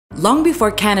Long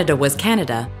before Canada was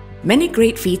Canada, many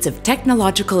great feats of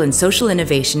technological and social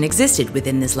innovation existed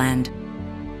within this land.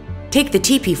 Take the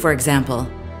teepee, for example.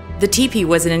 The teepee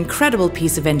was an incredible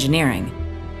piece of engineering,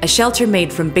 a shelter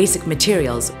made from basic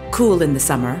materials, cool in the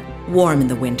summer, warm in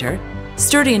the winter,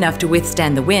 sturdy enough to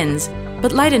withstand the winds,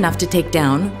 but light enough to take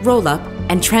down, roll up,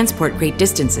 and transport great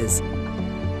distances.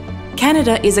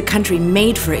 Canada is a country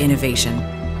made for innovation.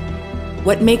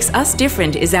 What makes us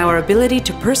different is our ability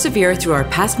to persevere through our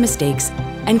past mistakes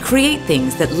and create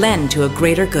things that lend to a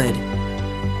greater good.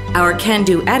 Our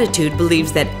can-do attitude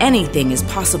believes that anything is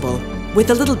possible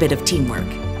with a little bit of teamwork.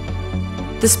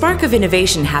 The spark of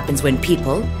innovation happens when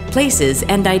people, places,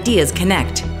 and ideas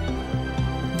connect.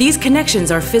 These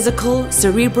connections are physical,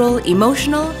 cerebral,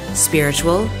 emotional,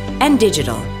 spiritual, and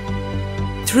digital.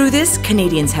 Through this,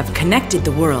 Canadians have connected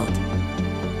the world.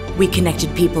 We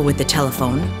connected people with the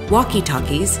telephone,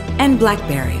 walkie-talkies, and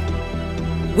BlackBerry.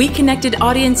 We connected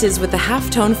audiences with the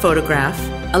half-tone photograph,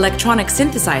 electronic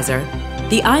synthesizer,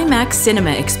 the IMAX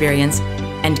cinema experience,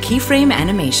 and keyframe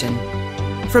animation.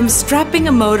 From strapping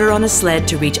a motor on a sled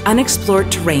to reach unexplored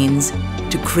terrains,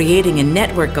 to creating a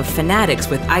network of fanatics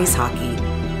with ice hockey,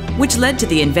 which led to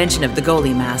the invention of the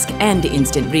goalie mask and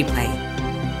instant replay.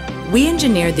 We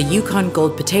engineered the Yukon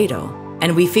Gold potato,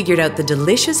 and we figured out the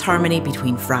delicious harmony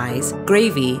between fries,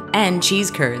 gravy, and cheese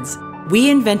curds.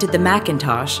 We invented the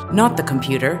Macintosh, not the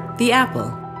computer, the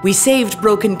Apple. We saved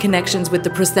broken connections with the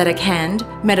prosthetic hand,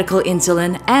 medical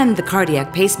insulin, and the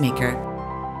cardiac pacemaker.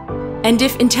 And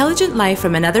if intelligent life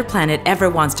from another planet ever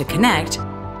wants to connect,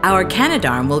 our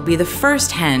Canadarm will be the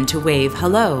first hand to wave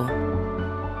hello.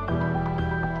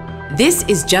 This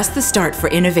is just the start for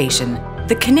innovation,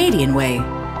 the Canadian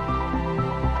way.